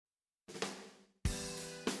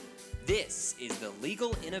This is the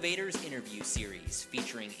Legal Innovators Interview Series,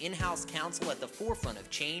 featuring in-house counsel at the forefront of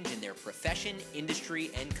change in their profession,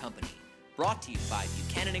 industry, and company. Brought to you by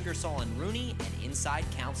Buchanan Ingersoll & Rooney and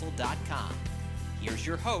InsideCounsel.com. Here's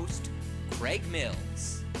your host, Craig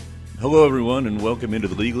Mills. Hello, everyone, and welcome into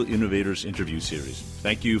the Legal Innovators Interview Series.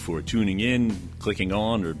 Thank you for tuning in, clicking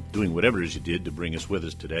on, or doing whatever it is you did to bring us with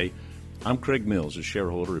us today. I'm Craig Mills, a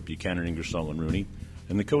shareholder at Buchanan Ingersoll & Rooney,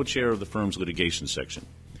 and the co-chair of the firm's litigation section.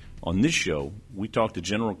 On this show, we talk to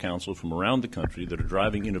general counsel from around the country that are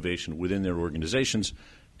driving innovation within their organizations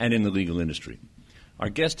and in the legal industry. Our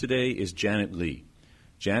guest today is Janet Lee.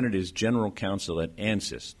 Janet is general counsel at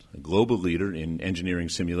Ansys, a global leader in engineering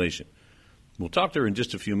simulation. We'll talk to her in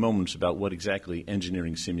just a few moments about what exactly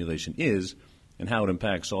engineering simulation is and how it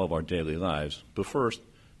impacts all of our daily lives. But first,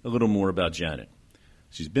 a little more about Janet.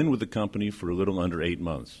 She's been with the company for a little under 8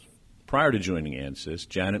 months. Prior to joining Ansys,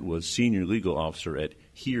 Janet was Senior Legal Officer at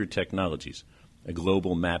HERE Technologies, a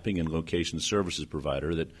global mapping and location services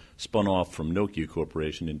provider that spun off from Nokia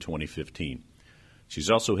Corporation in 2015.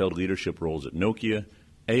 She's also held leadership roles at Nokia,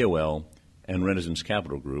 AOL, and Renaissance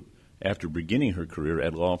Capital Group after beginning her career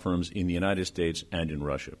at law firms in the United States and in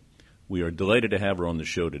Russia. We are delighted to have her on the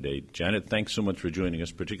show today. Janet, thanks so much for joining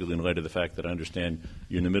us, particularly in light of the fact that I understand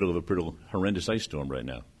you're in the middle of a pretty horrendous ice storm right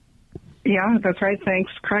now. Yeah, that's right.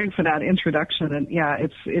 Thanks, Craig, for that introduction. And yeah,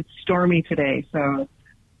 it's stormy today, so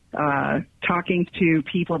talking to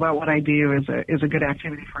people about what I do is a good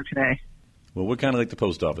activity for today. Well, we're kind of like the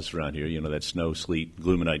post office around here, that snow, sleet,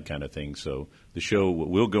 gloom and night kind of thing. So the show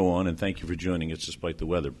will go on, and thank you for joining us despite the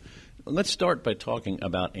weather. Let's start by talking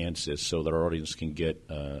about Ansys so that our audience can get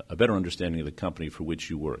a better understanding of the company for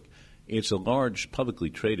which you work. It's a large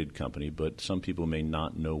publicly traded company, but some people may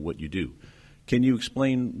not know what you do. Can you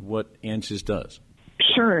explain what Ansys does?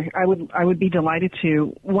 Sure, I would be delighted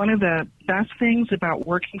to. One of the best things about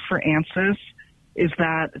working for Ansys is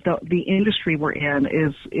that the industry we're in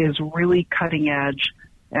is really cutting edge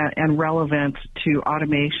and relevant to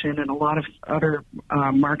automation and a lot of other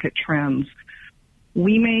market trends.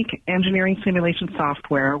 We make engineering simulation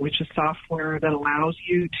software, which is software that allows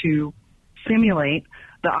you to simulate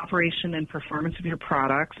the operation and performance of your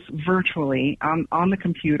products virtually on the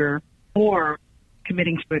computer or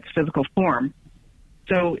committing to its physical form.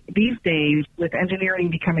 So these days, with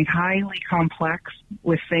engineering becoming highly complex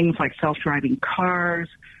with things like self-driving cars,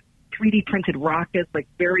 3D printed rockets, like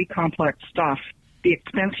very complex stuff, the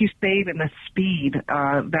expense you save and the speed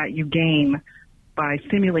that you gain by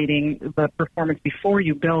simulating the performance before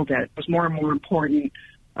you build it was more and more important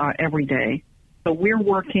every day. So we're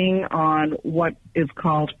working on what is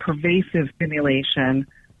called pervasive simulation,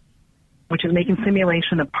 which is making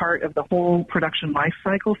simulation a part of the whole production life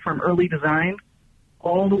cycle from early design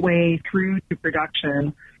all the way through to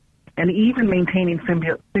production, and even maintaining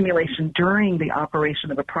simulation during the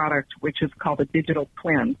operation of a product, which is called a digital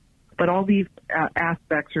twin. But all these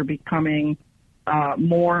aspects are becoming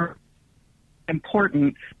more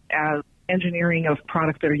important as engineering of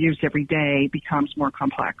products that are used every day becomes more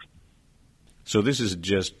complex. So this isn't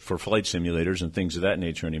just for flight simulators and things of that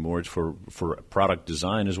nature anymore. It's for product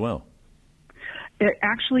design as well.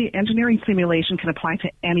 Actually, engineering simulation can apply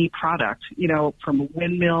to any product, from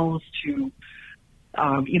windmills to,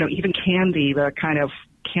 even candy, the kind of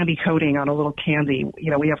candy coating on a little candy.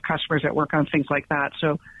 We have customers that work on things like that.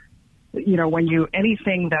 So,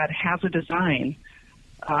 anything that has a design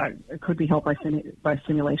could be helped by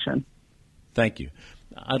simulation. Thank you.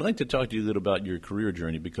 I'd like to talk to you a little about your career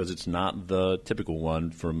journey because it's not the typical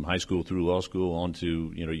one from high school through law school on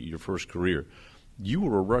to, your first career. You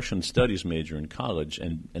were a Russian studies major in college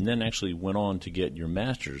and then actually went on to get your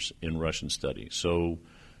master's in Russian studies. So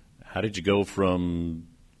how did you go from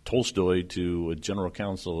Tolstoy to a general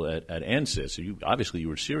counsel at Ansys? So you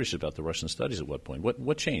were serious about the Russian studies at what point?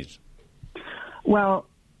 What changed? Well,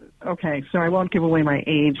 okay, so I won't give away my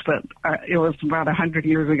age, but it was about 100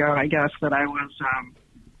 years ago, I guess, that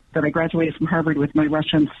I graduated from Harvard with my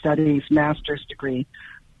Russian studies master's degree.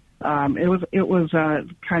 It was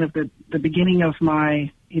kind of the beginning of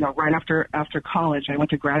my, right after college, I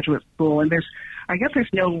went to graduate school, and there's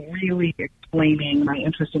no really explaining my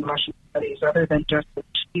interest in Russian studies other than just the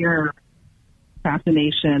sheer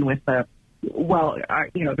fascination with the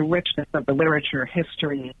richness of the literature,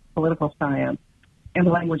 history, political science, and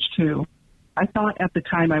language too. I thought at the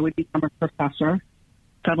time I would become a professor,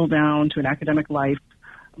 settle down to an academic life,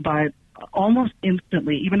 but almost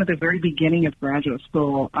instantly, even at the very beginning of graduate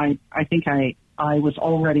school, I think I was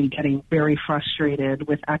already getting very frustrated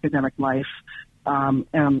with academic life, and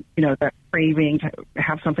that craving to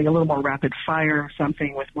have something a little more rapid fire,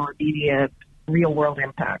 something with more immediate real world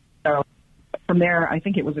impact. So from there, I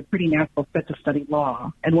think it was a pretty natural fit to study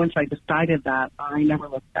law. And once I decided that, I never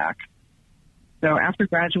looked back. So after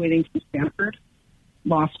graduating from Stanford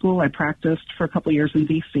Law School, I practiced for a couple of years in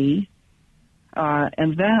D.C.,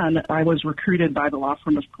 and then I was recruited by the law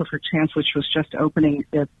firm of Clifford Chance, which was just opening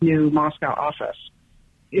its new Moscow office.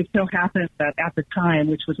 It so happened that at the time,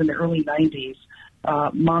 which was in the early 90s,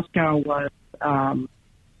 Moscow was,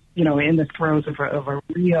 in the throes of a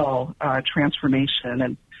real transformation,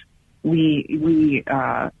 and we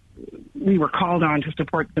were called on to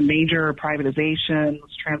support the major privatizations.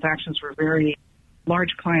 Transactions were very large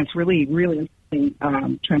clients, really, really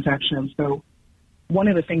interesting transactions. So one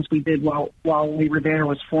of the things we did while we were there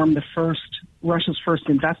was form Russia's first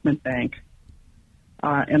investment bank.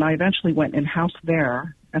 And I eventually went in-house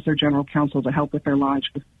there as their general counsel to help with their launch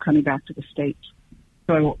coming back to the States.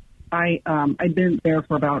 So I'd been there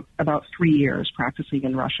for about 3 years practicing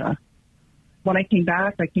in Russia. When I came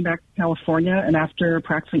back to California, and after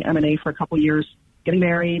practicing M&A for a couple of years, getting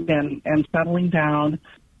married and settling down,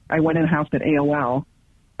 I went in-house at AOL,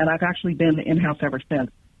 and I've actually been in-house ever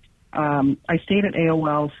since. I stayed at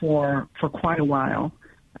AOL for quite a while,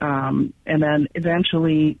 and then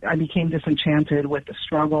eventually I became disenchanted with the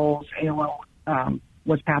struggles AOL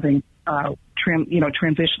was having,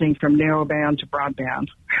 transitioning from narrowband to broadband.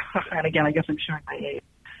 And again, I guess I'm showing my age.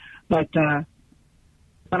 But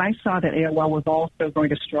when I saw that AOL was also going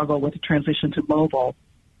to struggle with the transition to mobile,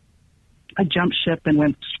 I jumped ship and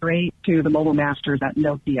went straight to the mobile masters at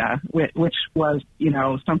Nokia, which was,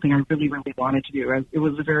 something I really, really wanted to do. It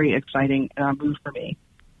was a very exciting move for me.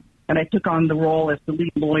 And I took on the role as the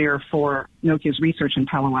lead lawyer for Nokia's research in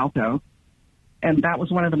Palo Alto. And that was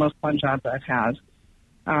one of the most fun jobs I've had.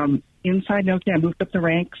 Inside Nokia, I moved up the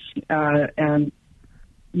ranks and,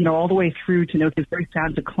 all the way through to Nokia's very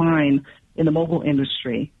sad decline in the mobile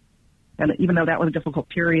industry. And even though that was a difficult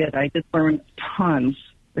period, I did learn tons,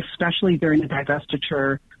 especially during the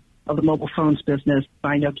divestiture of the mobile phones business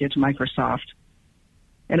by Nokia to Microsoft.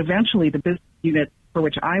 And eventually the business unit for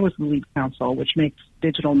which I was the lead counsel, which makes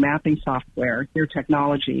digital mapping software, HERE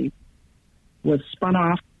Technology, was spun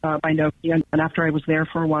off by Nokia. And after I was there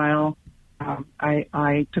for a while,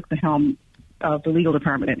 I took the helm of the legal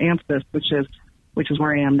department at Ansys, which is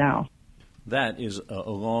where I am now. That is a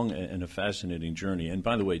long and a fascinating journey. And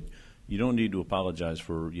by the way, you don't need to apologize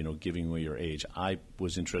for, giving away your age. I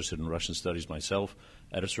was interested in Russian studies myself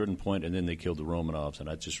at a certain point, and then they killed the Romanovs, and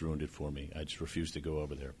that just ruined it for me. I just refused to go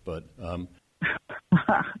over there. But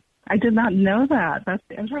I did not know that. That's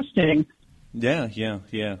interesting. Yeah.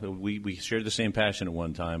 We shared the same passion at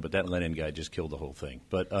one time, but that Lenin guy just killed the whole thing.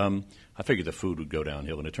 But I figured the food would go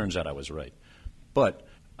downhill, and it turns out I was right. But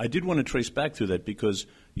I did want to trace back through that because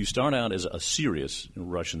you start out as a serious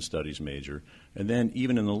Russian studies major, and then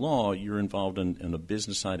even in the law, you're involved in the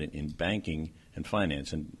business side in banking and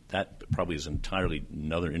finance, and that probably is entirely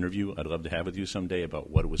another interview I'd love to have with you someday about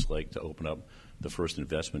what it was like to open up the first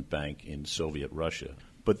investment bank in Soviet Russia.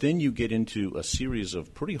 But then you get into a series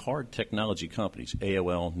of pretty hard technology companies,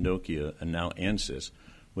 AOL, Nokia, and now Ansys,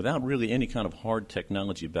 without really any kind of hard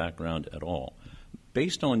technology background at all.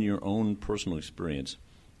 Based on your own personal experience,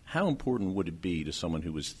 how important would it be to someone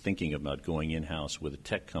who was thinking about going in-house with a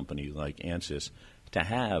tech company like Ansys to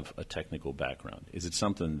have a technical background? Is it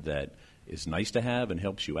something that is nice to have and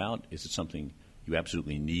helps you out? Is it something you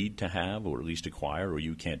absolutely need to have or at least acquire, or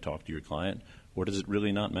you can't talk to your client? Or does it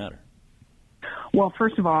really not matter? Well,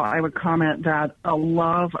 first of all, I would comment that a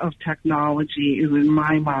love of technology is, in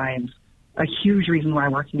my mind, a huge reason why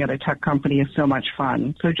working at a tech company is so much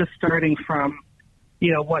fun. So just starting from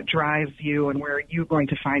what drives you and where you're going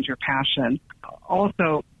to find your passion.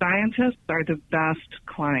 Also, scientists are the best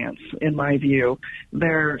clients, in my view.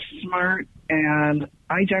 They're smart, and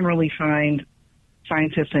I generally find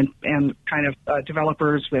scientists and kind of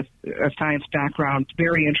developers with a science background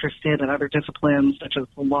very interested in other disciplines, such as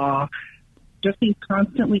the law. Just being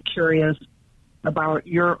constantly curious about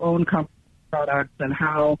your own company products and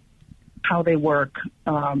how they work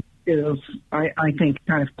is, I think,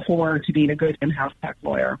 kind of core to being a good in-house tech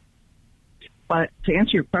lawyer. But to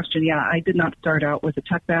answer your question, yeah, I did not start out with a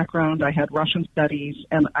tech background. I had Russian studies,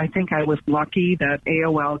 and I think I was lucky that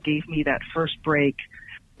AOL gave me that first break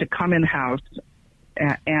to come in-house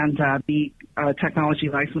and be a technology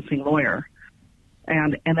licensing lawyer.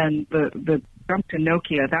 And then the jump to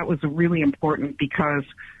Nokia, that was really important because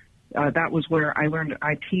that was where I learned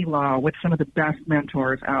IT law with some of the best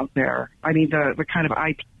mentors out there. I mean, the kind of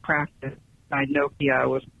IT practice by Nokia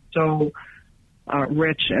was so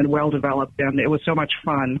rich and well-developed, and it was so much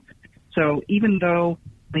fun. So even though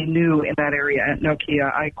they knew in that area at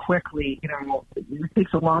Nokia, I quickly, it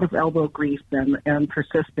takes a lot of elbow grease and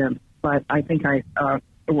persistence but I think I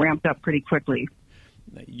ramped up pretty quickly.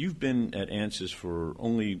 You've been at ANSYS for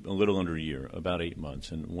only a little under a year, about 8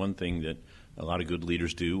 months, and one thing that a lot of good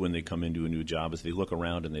leaders do when they come into a new job is they look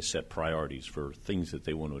around and they set priorities for things that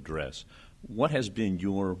they want to address. What has been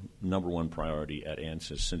your number one priority at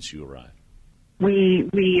ANSYS since you arrived?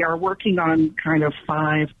 We are working on kind of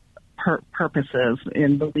 5 purposes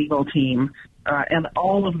in the legal team, and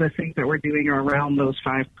all of the things that we're doing are around those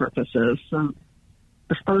 5 purposes. So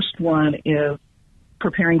the first one is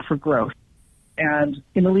preparing for growth. And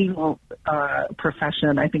in the legal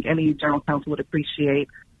profession, I think any general counsel would appreciate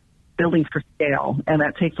building for scale, and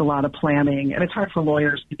that takes a lot of planning. And it's hard for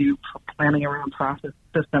lawyers to do planning around process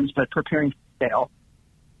systems, but preparing for scale.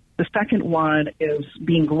 The second one is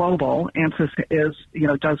being global. ANSYS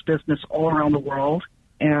does business all around the world,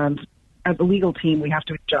 and as a legal team, we have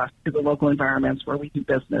to adjust to the local environments where we do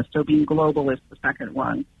business. So being global is the second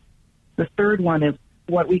one. The third one is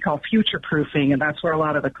what we call future-proofing, and that's where a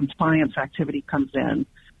lot of the compliance activity comes in.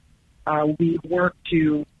 We work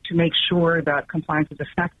to make sure that compliance is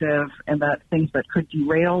effective and that things that could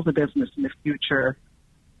derail the business in the future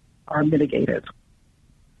are mitigated.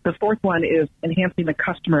 The fourth one is enhancing the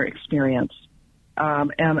customer experience.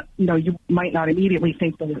 You might not immediately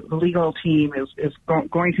think the legal team is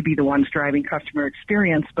going to be the ones driving customer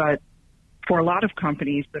experience, but for a lot of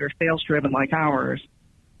companies that are sales-driven like ours,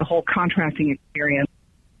 the whole contracting experience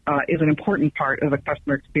is an important part of the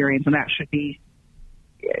customer experience, and that should be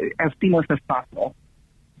as seamless as possible.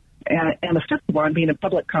 And the fifth one, being a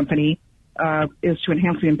public company, is to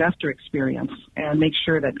enhance the investor experience and make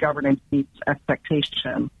sure that governance meets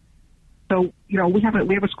expectation. So, we have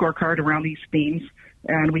a scorecard around these themes,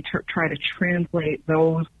 and we try to translate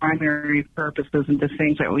those primary purposes into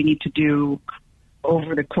things that we need to do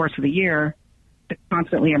over the course of the year to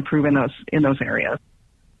constantly improve in those areas.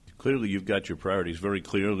 Clearly, you've got your priorities very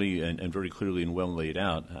clearly and very clearly and well laid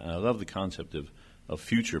out. I love the concept of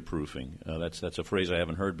future-proofing. That's a phrase I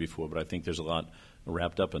haven't heard before, but I think there's a lot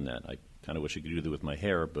wrapped up in that. I kind of wish I could do that with my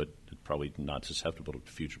hair, but it's probably not susceptible to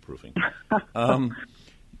future-proofing.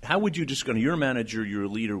 How would you describe, you're a manager, you're a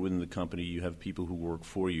leader within the company, you have people who work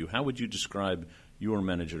for you. How would you describe your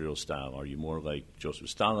managerial style? Are you more like Joseph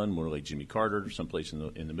Stalin, more like Jimmy Carter, someplace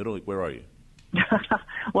in the middle? Where are you?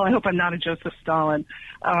 Well, I hope I'm not a Joseph Stalin.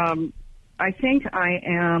 I think I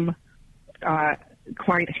am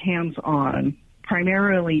quite hands-on,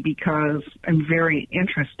 primarily because I'm very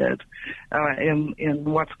interested in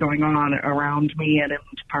what's going on around me and in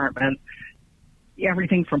the department.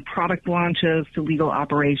 Everything from product launches to legal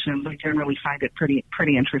operations, I generally find it pretty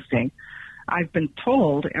interesting. I've been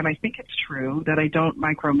told, and I think it's true, that I don't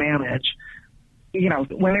micromanage.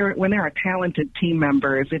 When there are talented team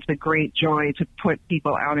members, it's a great joy to put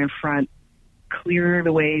people out in front, clear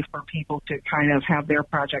the way for people to kind of have their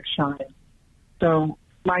project shine. So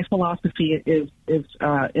my philosophy is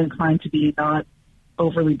inclined to be not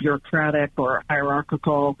overly bureaucratic or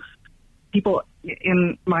hierarchical. People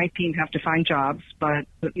in my team have to find jobs, but,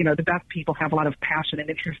 the best people have a lot of passion and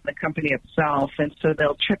interest in the company itself, and so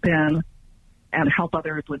they'll chip in and help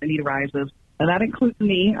others when the need arises. And that includes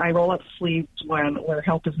me. I roll up sleeves where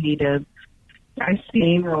help is needed. I see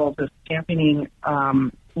main roles as championing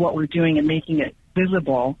what we're doing and making it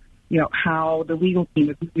visible, how the legal team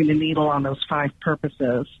is moving the needle on those 5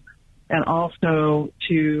 purposes, and also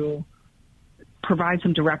to provide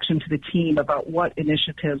some direction to the team about what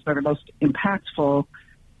initiatives are the most impactful,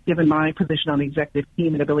 given my position on the executive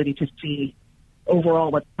team and ability to see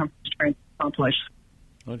overall what the company is trying to accomplish.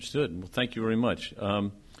 Understood. Well, thank you very much.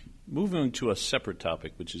 Moving to a separate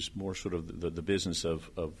topic, which is more sort of the business of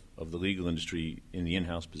the legal industry in the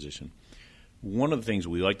in-house position. One of the things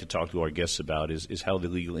we like to talk to our guests about is how the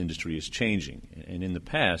legal industry is changing. And in the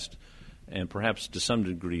past, and perhaps to some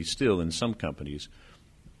degree still in some companies,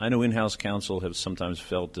 I know in-house counsel have sometimes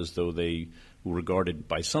felt as though they were regarded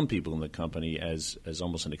by some people in the company as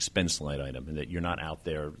almost an expense line item, and that you're not out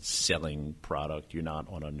there selling product, you're not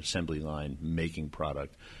on an assembly line making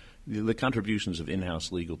product. The contributions of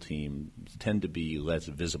in-house legal team tend to be less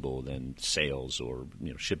visible than sales or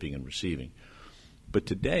shipping and receiving. But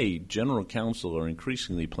today, general counsel are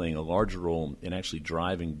increasingly playing a larger role in actually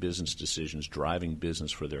driving business decisions, driving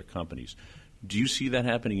business for their companies. Do you see that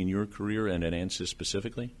happening in your career and at ANSYS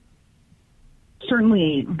specifically?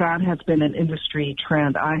 Certainly, that has been an industry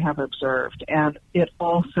trend I have observed, and it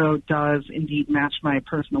also does indeed match my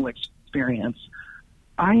personal experience.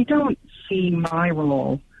 I don't see my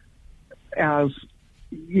role as,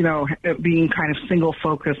 being kind of single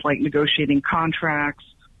focus, like negotiating contracts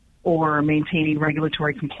or maintaining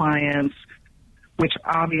regulatory compliance, which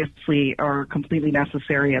obviously are completely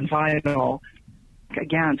necessary and vital.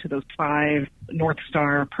 again, to those 5 North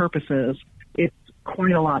Star purposes, it's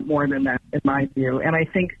quite a lot more than that, in my view. And I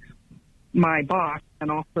think my boss and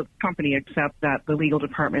also the company accept that the legal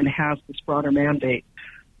department has this broader mandate.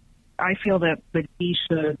 I feel that the D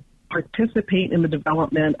should participate in the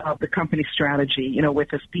development of the company strategy,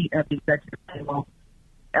 with a seat at the executive table,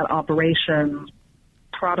 at operations,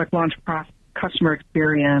 product launch process, customer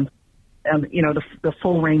experience, and, the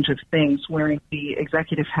full range of things, wearing the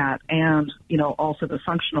executive hat and, also the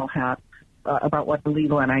functional hat about what the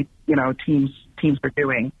legal and teams are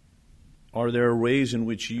doing. Are there ways in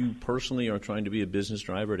which you personally are trying to be a business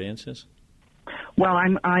driver at ANSYS? Well,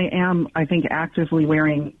 I am, actively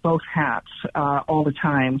wearing both hats all the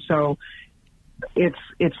time. So it's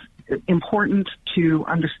important to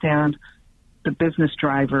understand the business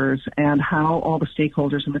drivers and how all the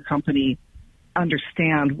stakeholders in the company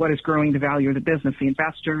understand what is growing the value of the business, the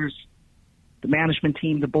investors, the management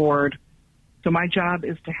team, the board. So my job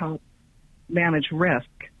is to help manage risk,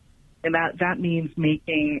 and that means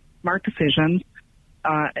making smart decisions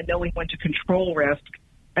and knowing when to control risk,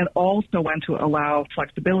 and also when to allow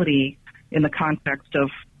flexibility in the context of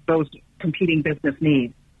those competing business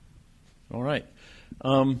needs. All right.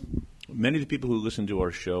 Many of the people who listen to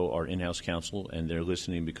our show are in-house counsel, and they're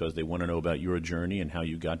listening because they want to know about your journey and how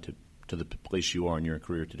you got to the place you are in your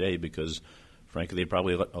career today, because, frankly,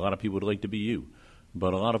 a lot of people would like to be you.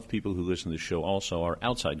 But a lot of people who listen to the show also are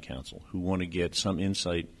outside counsel who want to get some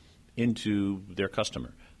insight into their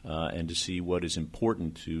customer and to see what is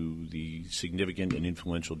important to the significant and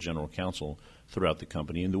influential general counsel throughout the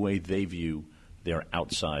company and the way they view their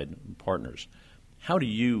outside partners. How do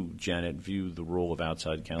you, Janet, view the role of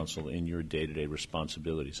outside counsel in your day-to-day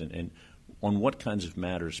responsibilities? And on what kinds of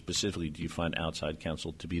matters specifically do you find outside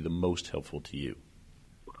counsel to be the most helpful to you?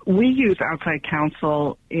 We use outside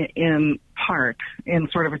counsel in part in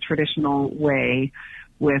sort of a traditional way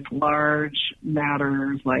with large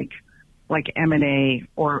matters like M&A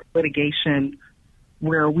or litigation,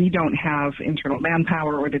 where we don't have internal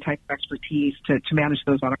manpower or the type of expertise to manage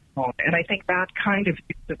those on our own. And I think that kind of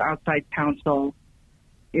use of outside counsel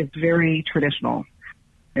is very traditional.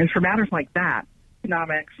 And for matters like that,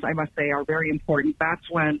 economics, I must say, are very important. That's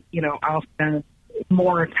when, I'll spend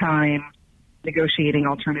more time negotiating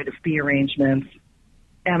alternative fee arrangements.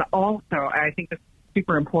 And also, I think it's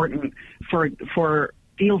super important for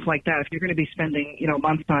deals like that. If you're going to be spending,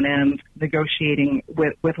 months on end negotiating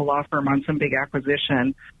with a law firm on some big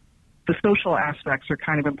acquisition, the social aspects are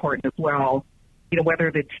kind of important as well.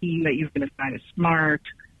 Whether the team that you've been assigned is smart,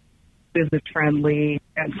 business friendly,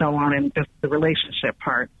 and so on, and just the relationship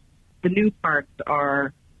part. The new parts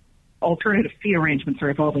are alternative fee arrangements are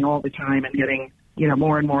evolving all the time and getting,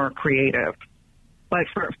 more and more creative. But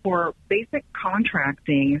for basic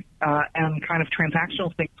contracting and kind of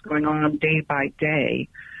transactional things going on day by day,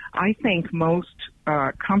 I think most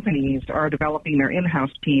companies are developing their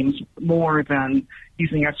in-house teams more than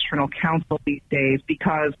using external counsel these days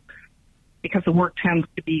because the work tends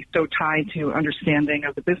to be so tied to understanding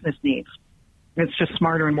of the business needs. It's just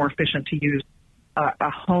smarter and more efficient to use a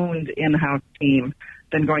honed in-house team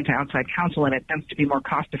than going to outside counsel, and it tends to be more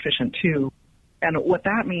cost-efficient too. And what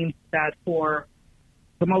that means is that for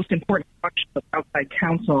the most important function of outside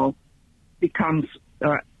counsel becomes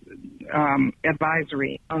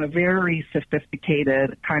advisory on a very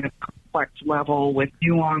sophisticated kind of complex level with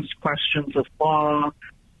nuanced questions of law,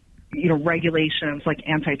 regulations like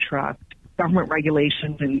antitrust, government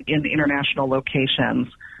regulations in international locations,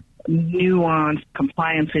 nuanced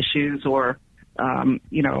compliance issues or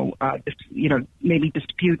maybe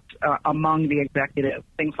disputes among the executives,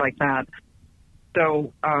 things like that.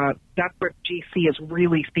 So that's where GC is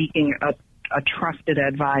really seeking a trusted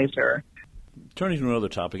advisor. Turning to another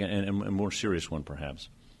topic, and a more serious one perhaps,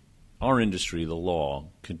 our industry, the law,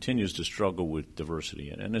 continues to struggle with diversity,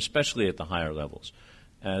 and especially at the higher levels.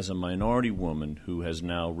 As a minority woman who has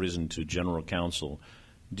now risen to general counsel,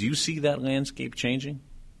 do you see that landscape changing?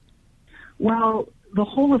 Well, the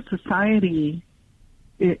whole of society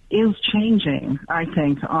is changing, I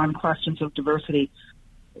think, on questions of diversity.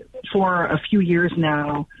 For a few years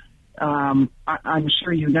now, I'm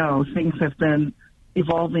sure you know, things have been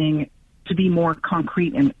evolving to be more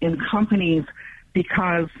concrete in companies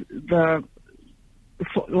because the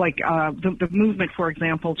movement, for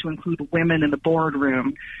example, to include women in the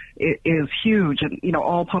boardroom is huge. And,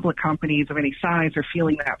 all public companies of any size are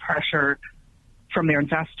feeling that pressure from their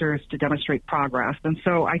investors to demonstrate progress. And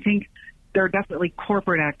so I think there are definitely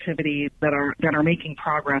corporate activities that are making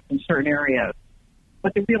progress in certain areas.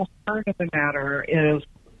 But the real heart of the matter is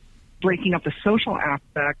breaking up the social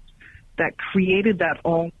aspect that created that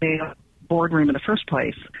all-male boardroom in the first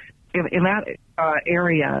place. in that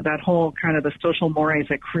area, that whole kind of the social mores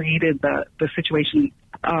that created the situation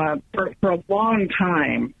for a long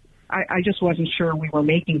time, I just wasn't sure we were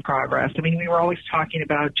making progress. I mean, we were always talking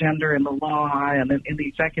about gender in the law and in the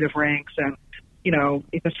executive ranks, and, you know,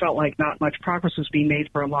 it just felt like not much progress was being made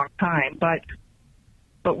for a long time.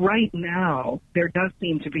 But right now, there does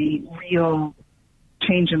seem to be real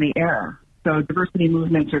change in the air. So diversity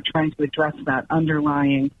movements are trying to address that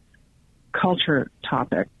underlying culture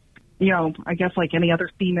topic. You know, I guess like any other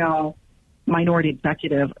female minority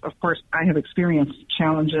executive, of course, I have experienced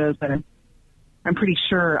challenges, and I'm pretty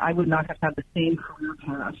sure I would not have had the same career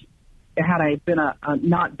path had I been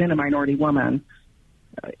not been a minority woman.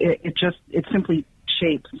 It simply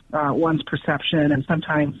shapes one's perception and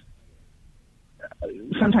sometimes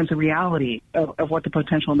the reality of what the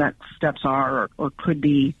potential next steps are or could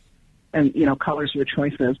be, and, you know, colors your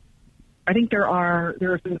choices. I think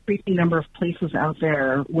there's an increasing number of places out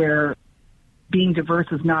there where being diverse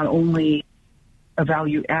is not only a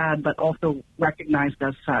value add, but also recognized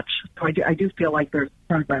as such. So I do feel like there's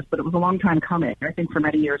progress, but it was a long time coming. I think for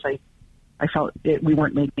many years I felt we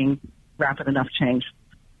weren't making rapid enough change.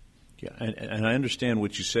 Yeah, and I understand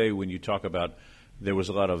what you say when you talk about there was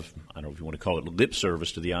a lot of, I don't know if you want to call it lip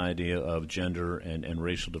service to the idea of gender and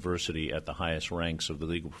racial diversity at the highest ranks of the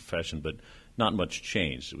legal profession, but not much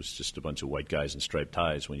changed. It was just a bunch of white guys in striped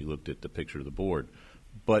ties when you looked at the picture of the board.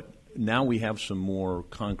 But now we have some more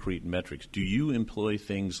concrete metrics. Do you employ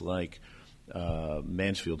things like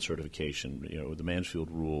Mansfield certification, you know, the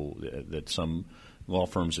Mansfield rule that some law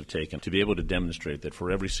firms have taken to be able to demonstrate that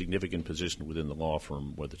for every significant position within the law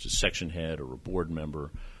firm, whether it's a section head or a board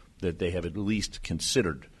member, that they have at least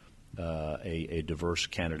considered a diverse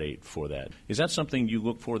candidate for that? Is that something you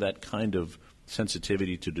look for, that kind of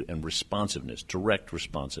sensitivity to and responsiveness, direct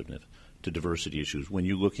responsiveness to diversity issues when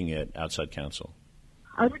you're looking at outside counsel?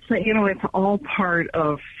 I would say, you know, it's all part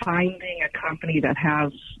of finding a company that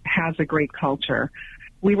has a great culture.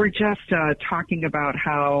 We were just talking about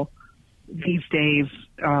how these days,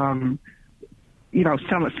 you know,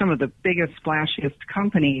 some of the biggest, splashiest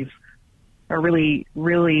companies are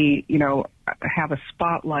really, you know, have a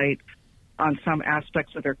spotlight on some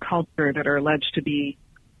aspects of their culture that are alleged to be,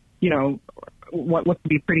 you know, what could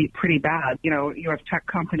be pretty bad. You know, you have tech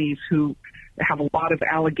companies who have a lot of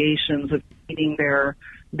allegations of cheating their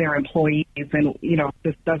employees, and, you know,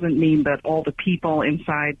 this doesn't mean that all the people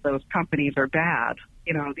inside those companies are bad.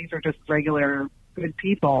 You know, these are just regular good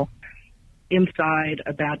people inside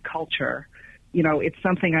a bad culture. You know, it's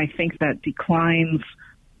something I think that declines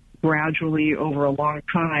gradually over a long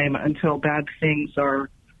time until bad things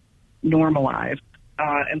are normalized.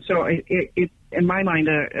 And so it's, in my mind,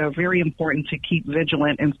 very important to keep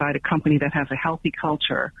vigilant inside a company that has a healthy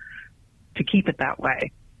culture, to keep it that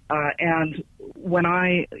way. And when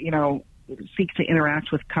I, you know, seek to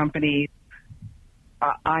interact with companies,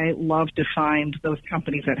 I love to find those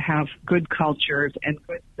companies that have good cultures and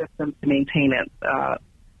good systems to maintain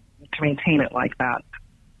it like that.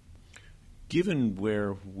 Given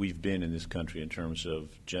where we've been in this country in terms of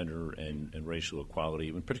gender and racial equality,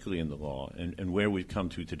 and particularly in the law, and where we've come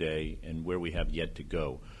to today and where we have yet to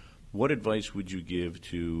go, what advice would you give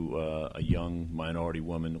to a young minority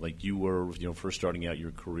woman like you were, you know, first starting out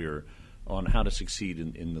your career, on how to succeed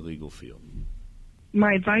in the legal field?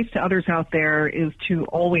 My advice to others out there is to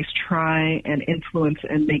always try and influence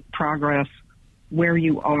and make progress where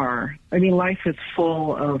you are. I mean, life is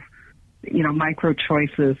full of, you know, micro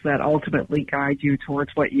choices that ultimately guide you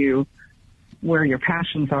towards where your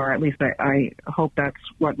passions are. At least I hope that's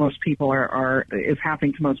what most people is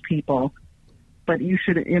happening to most people. But you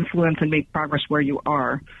should influence and make progress where you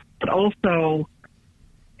are. But also,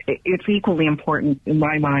 it's equally important in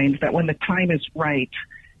my mind that when the time is right,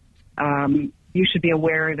 you should be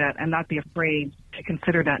aware that and not be afraid to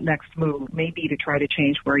consider that next move, maybe to try to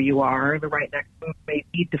change where you are. The right next move may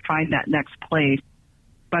be to find that next place.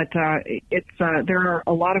 But there are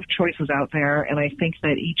a lot of choices out there, and I think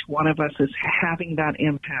that each one of us is having that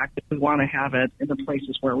impact if we want to have it in the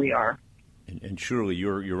places where we are. And surely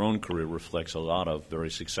your own career reflects a lot of very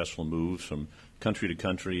successful moves from country to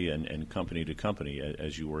country and company to company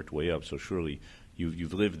as you worked way up. So surely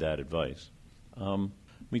you've lived that advice.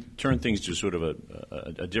 We turn things to sort of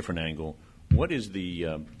a different angle. What is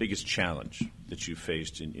the biggest challenge that you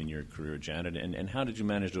faced in your career, Janet, and how did you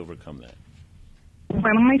manage to overcome that?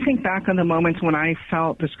 When I think back on the moments when I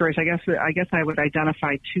felt discouraged, I guess I would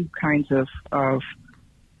identify two kinds of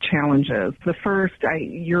challenges. The first,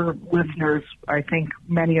 your listeners, I think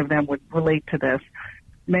many of them would relate to this.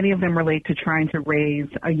 Many of them relate to trying to raise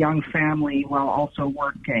a young family while also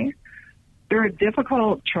working. there are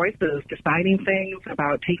difficult choices, deciding things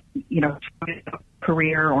about taking, a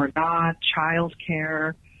career or not,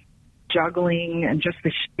 childcare, juggling, and just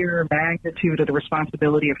the sheer magnitude of the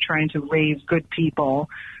responsibility of trying to raise good people.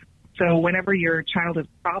 So whenever your child has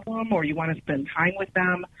a problem or you want to spend time with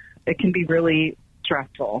them, it can be really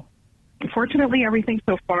stressful. Fortunately, everything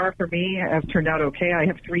so far for me has turned out okay. I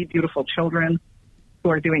have 3 beautiful children who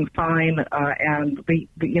are doing fine, and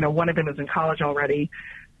one of them is in college already.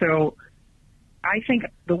 So I think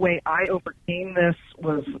the way I overcame this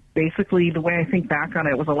was basically the way I think back on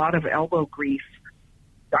it was a lot of elbow grease.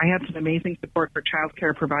 I had some amazing support for child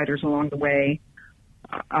care providers along the way.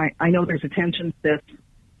 I know there's attention to this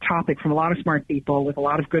topic from a lot of smart people with a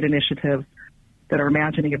lot of good initiatives that are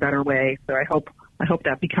imagining a better way. So I hope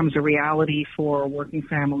that becomes a reality for working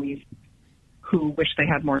families who wish they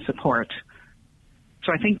had more support.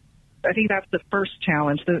 So I think that's the first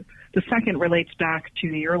challenge. The second relates back to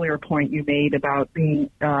the earlier point you made about being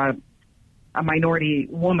a minority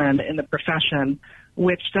woman in the profession,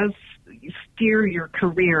 which does steer your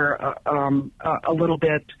career a little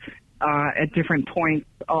bit at different points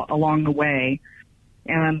along the way.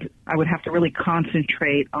 And I would have to really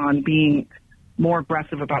concentrate on being more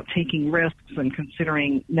aggressive about taking risks and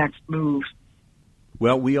considering next moves.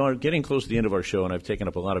 Well, we are getting close to the end of our show, and I've taken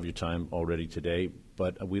up a lot of your time already today,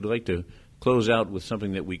 but we'd like to close out with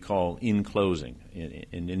something that we call In Closing.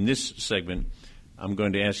 In this segment, I'm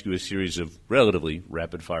going to ask you a series of relatively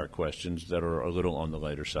rapid-fire questions that are a little on the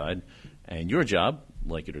lighter side, and your job,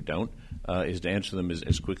 like it or don't, is to answer them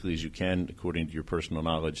as quickly as you can according to your personal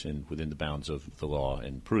knowledge and within the bounds of the law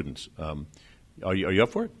and prudence. Are you up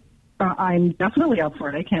for it? I'm definitely up for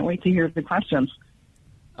it. I can't wait to hear the questions.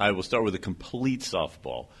 I will start with a complete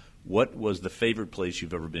softball. What was the favorite place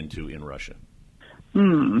you've ever been to in Russia?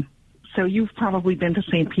 So you've probably been to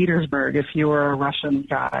St. Petersburg if you were a Russian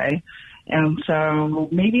guy. And so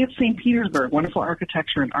maybe it's St. Petersburg, wonderful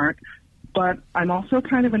architecture and art. But I'm also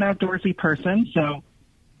kind of an outdoorsy person, so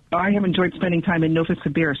I have enjoyed spending time in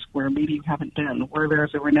Novosibirsk, where maybe you haven't been, where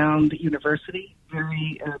there's a renowned university,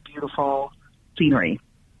 very beautiful scenery.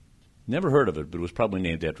 Never heard of it, but it was probably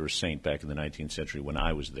named after a saint back in the 19th century when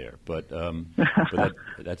I was there. But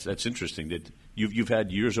that's interesting that you've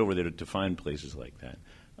had years over there to find places like that.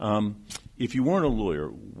 If you weren't a lawyer,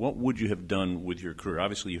 what would you have done with your career?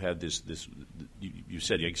 Obviously, you had this. You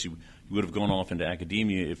said you would have gone off into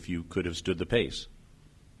academia if you could have stood the pace.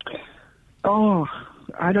 Oh,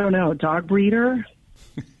 I don't know. Dog breeder?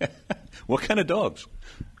 What kind of dogs?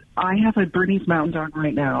 I have a Bernese Mountain Dog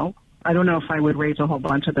right now. I don't know if I would raise a whole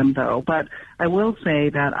bunch of them, though. But I will say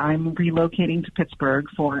that I'm relocating to Pittsburgh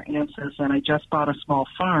for ANSYS, and I just bought a small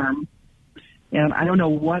farm. And I don't know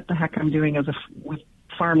what the heck I'm doing with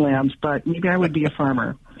farmlands, but maybe I would be a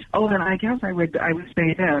farmer. Oh, and I guess I would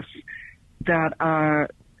say this, that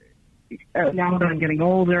now that I'm getting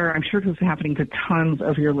older, I'm sure this is happening to tons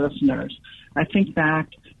of your listeners. I think I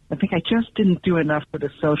just didn't do enough for the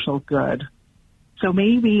social good. So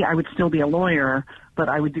maybe I would still be a lawyer, but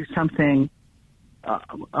I would do something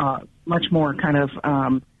much more kind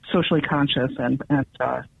of socially conscious and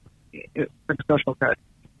for social good.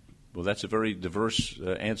 Well, that's a very diverse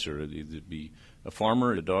answer. It'd be a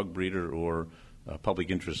farmer, a dog breeder, or a public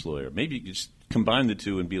interest lawyer. Maybe you could just combine the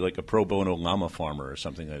two and be like a pro bono llama farmer or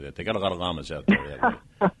something like that. They got a lot of llamas out there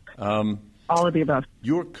that way. All of the above.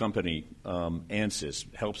 Your company, ANSYS,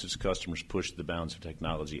 helps its customers push the bounds of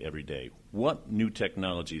technology every day. What new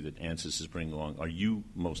technology that ANSYS is bringing along are you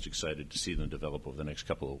most excited to see them develop over the next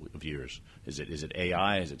couple of years? Is it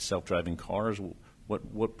AI? Is it self-driving cars?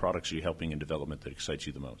 What products are you helping in development that excites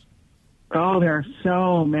you the most? Oh, there are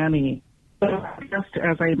so many. Just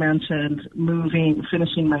as I mentioned,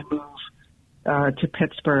 finishing my move to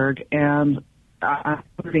Pittsburgh, and I'm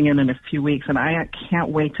moving in a few weeks, and I can't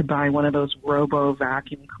wait to buy one of those robo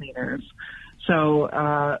vacuum cleaners.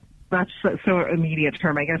 So that's so immediate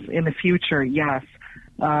term. I guess in the future, yes.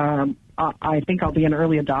 I think I'll be an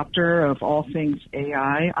early adopter of all things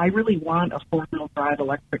AI. I really want a four-wheel drive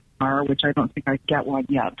electric car, which I don't think I get one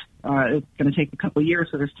yet. It's going to take a couple of years,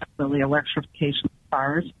 so there's definitely electrification of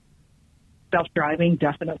cars. Self-driving,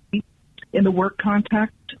 definitely. In the work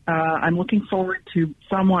context, I'm looking forward to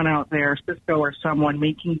someone out there, Cisco or someone,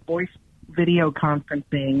 making voice video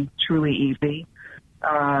conferencing truly easy.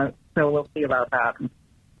 So we'll see about that.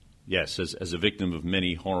 Yes, as a victim of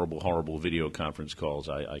many horrible video conference calls,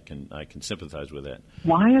 I can sympathize with that.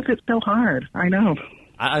 Why is it so hard? I know.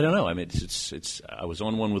 I don't know. I mean, it's. I was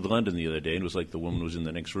on one with London the other day, and it was like the woman was in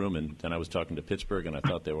the next room, and then I was talking to Pittsburgh, and I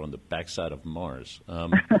thought they were on the backside of Mars,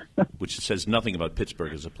 which says nothing about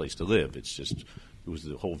Pittsburgh as a place to live. It was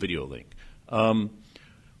the whole video link.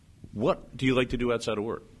 What do you like to do outside of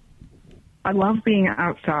work? I love being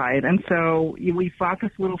outside, and so we bought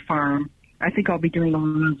this little farm. I think I'll be doing a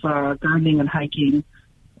lot of gardening and hiking.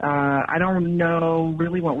 I don't know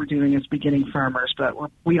really what we're doing as beginning farmers, but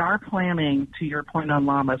we are planning, to your point on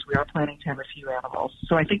llamas, we are planning to have a few animals.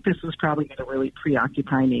 So I think this is probably going to really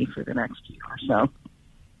preoccupy me for the next year or so.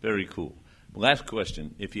 Very cool. Last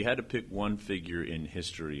question. If you had to pick one figure in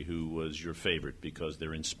history who was your favorite because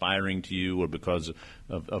they're inspiring to you or because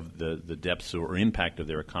of the depth or impact of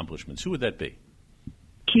their accomplishments, who would that be?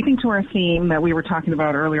 Keeping to our theme that we were talking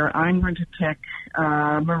about earlier, I'm going to pick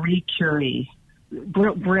Marie Curie.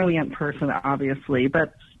 Brilliant person, obviously,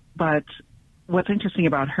 but what's interesting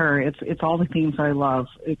about her, it's all the themes I love.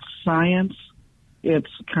 It's science,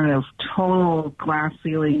 it's kind of total glass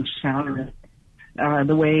ceiling shattering.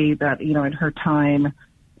 The way that, in her time,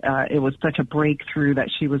 it was such a breakthrough that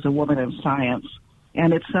she was a woman of science.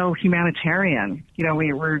 And it's so humanitarian.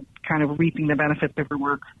 We're kind of reaping the benefits of her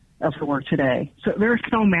work today. So there are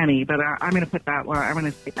so many, but I'm going to put that one. I'm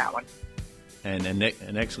going to take that one. And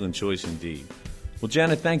an excellent choice indeed. Well,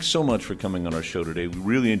 Janet, thanks so much for coming on our show today. We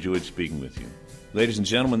really enjoyed speaking with you. Ladies and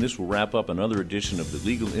gentlemen, this will wrap up another edition of the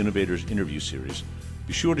Legal Innovators interview series.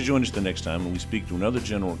 Be sure to join us the next time when we speak to another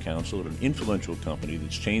general counsel at an influential company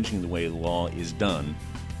that's changing the way law is done.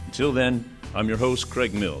 Until then, I'm your host,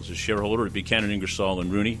 Craig Mills, a shareholder at Buchanan Ingersoll &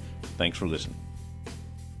 Rooney. Thanks for listening.